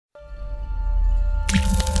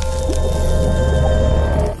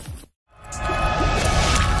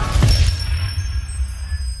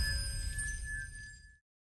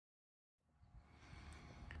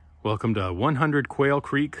Welcome to 100 Quail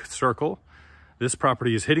Creek Circle. This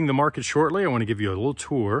property is hitting the market shortly. I want to give you a little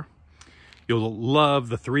tour. You'll love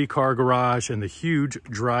the 3-car garage and the huge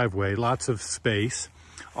driveway, lots of space.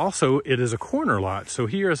 Also, it is a corner lot. So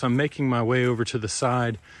here, as I'm making my way over to the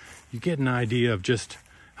side, you get an idea of just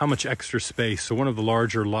how much extra space. So one of the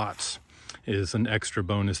larger lots is an extra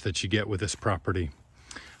bonus that you get with this property.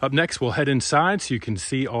 Up next, we'll head inside so you can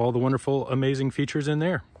see all the wonderful, amazing features in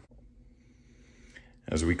there.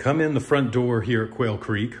 As we come in the front door here at Quail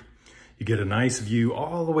Creek, you get a nice view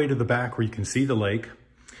all the way to the back where you can see the lake.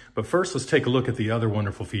 But first, let's take a look at the other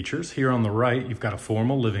wonderful features. Here on the right, you've got a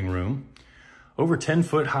formal living room. Over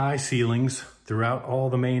 10-foot high ceilings throughout all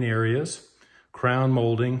the main areas. Crown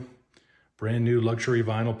molding, brand new luxury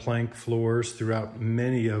vinyl plank floors throughout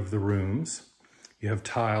many of the rooms. You have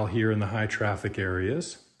tile here in the high traffic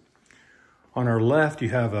areas. On our left, you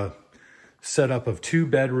have a setup of 2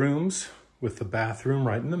 bedrooms with the bathroom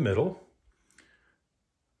right in the middle.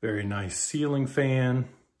 Very nice ceiling fan,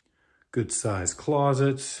 good sized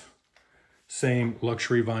closets, same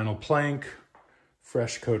luxury vinyl plank,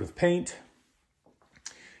 fresh coat of paint.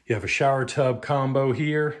 You have a shower tub combo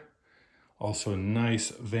here. Also a nice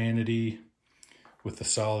vanity with the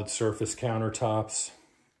solid surface countertops.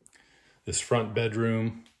 This front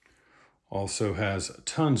bedroom also has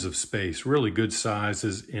tons of space, really good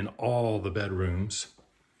sizes in all the bedrooms.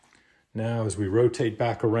 Now, as we rotate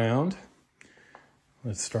back around,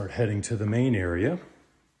 let's start heading to the main area.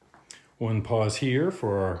 One pause here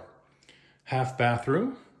for our half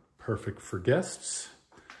bathroom, perfect for guests.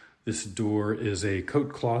 This door is a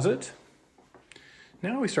coat closet.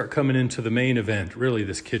 Now we start coming into the main event. Really,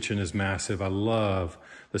 this kitchen is massive. I love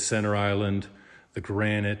the center island. The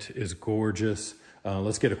granite is gorgeous.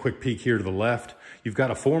 Let's get a quick peek here to the left. You've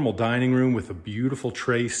got a formal dining room with a beautiful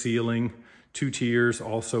tray ceiling, 2 tiers,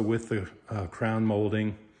 also with the crown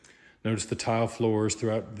molding. Notice the tile floors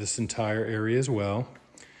throughout this entire area as well.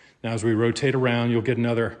 Now, as we rotate around, you'll get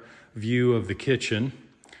another view of the kitchen.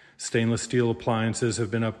 Stainless steel appliances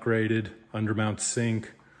have been upgraded, undermount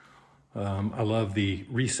sink. I love the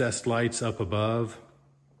recessed lights up above.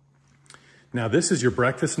 Now, this is your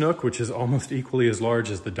breakfast nook, which is almost equally as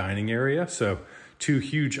large as the dining area. So 2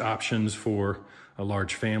 huge options for a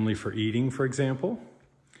large family for eating, for example.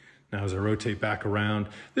 Now, as I rotate back around,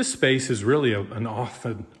 this space is really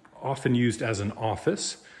often used as an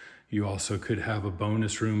office. You also could have a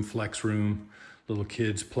bonus room, flex room. Little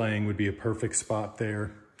kids playing would be a perfect spot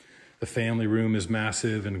there. The family room is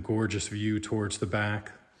massive and a gorgeous view towards the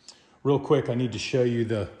back. Real quick, I need to show you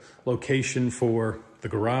the location for the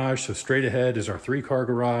garage. So straight ahead is our 3-car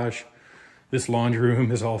garage. This laundry room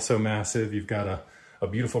is also massive. You've got a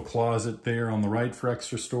beautiful closet there on the right for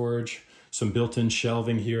extra storage. Some built-in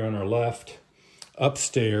shelving here on our left.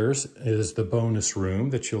 Upstairs is the bonus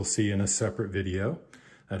room that you'll see in a separate video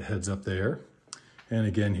that heads up there. And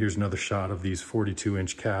again, here's another shot of these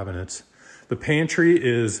 42-inch cabinets. The pantry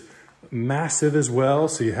is massive as well,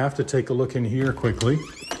 so you have to take a look in here quickly.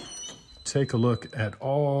 Take a look at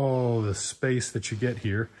all the space that you get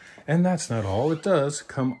here. And that's not all. It does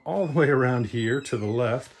come all the way around here to the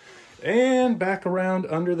left and back around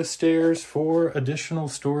under the stairs for additional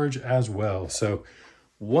storage as well. So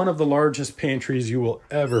one of the largest pantries you will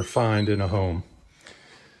ever find in a home.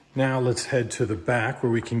 Now let's head to the back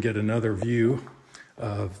where we can get another view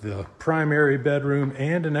of the primary bedroom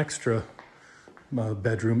and an extra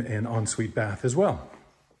bedroom and ensuite bath as well.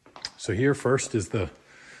 So here first is the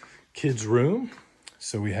kids' room.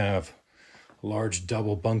 So we have a large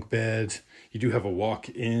double bunk bed. You do have a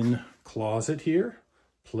walk-in closet here.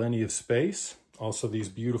 Plenty of space. Also these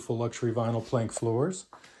beautiful luxury vinyl plank floors.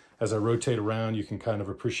 As I rotate around, you can kind of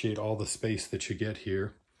appreciate all the space that you get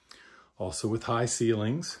here. Also with high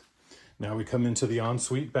ceilings. Now we come into the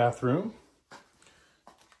ensuite bathroom.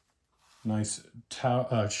 Nice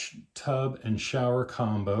tub and shower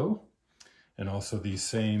combo. And also these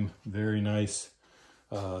same very nice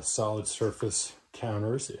solid surface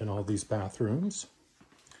counters in all these bathrooms.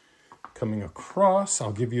 Coming across,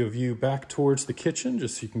 I'll give you a view back towards the kitchen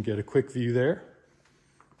just so you can get a quick view there.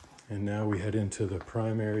 And now we head into the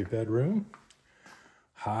primary bedroom.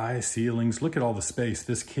 High ceilings. Look at all the space.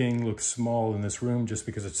 This king looks small in this room just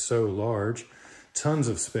because it's so large. Tons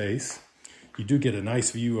of space. You do get a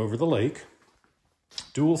nice view over the lake.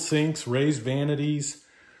 Dual sinks, raised vanities,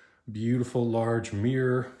 beautiful large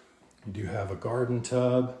mirror. You do have a garden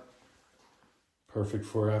tub. Perfect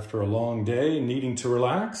for after a long day, needing to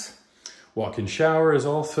relax. Walk-in shower is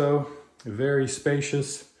also very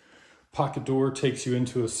spacious. Pocket door takes you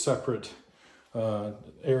into a separate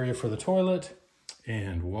area for the toilet.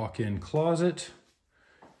 And walk-in closet.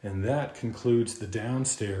 And that concludes the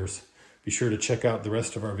downstairs. Be sure to check out the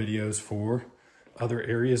rest of our videos for other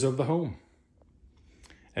areas of the home.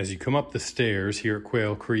 As you come up the stairs here at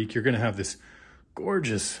Quail Creek, you're going to have this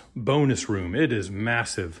gorgeous bonus room. It is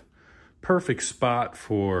massive. Perfect spot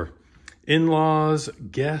for in-laws,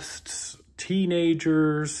 guests,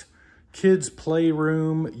 teenagers, kids'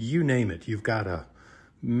 playroom, you name it. You've got a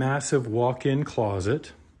massive walk-in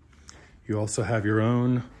closet. You also have your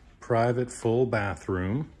own private full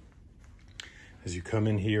bathroom. As you come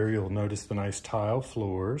in here, you'll notice the nice tile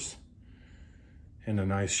floors and a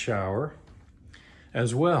nice shower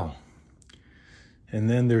as well. And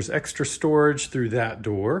then there's extra storage through that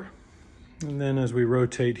door. And then as we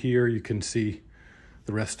rotate here, you can see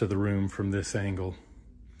the rest of the room from this angle.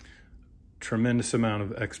 Tremendous amount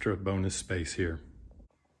of extra bonus space here.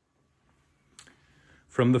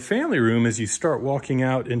 From the family room, as you start walking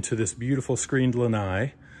out into this beautiful screened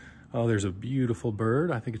lanai, oh, there's a beautiful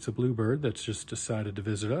bird. I think it's a bluebird that's just decided to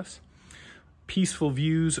visit us. Peaceful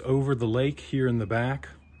views over the lake here in the back,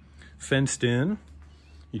 fenced in.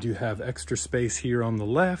 You do have extra space here on the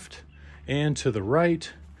left and to the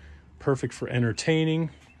right, perfect for entertaining.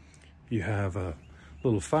 You have a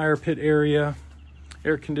little fire pit area,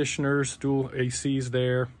 air conditioners, dual ACs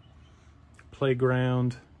there,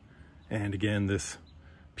 playground, and again, this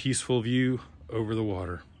peaceful view over the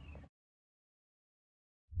water.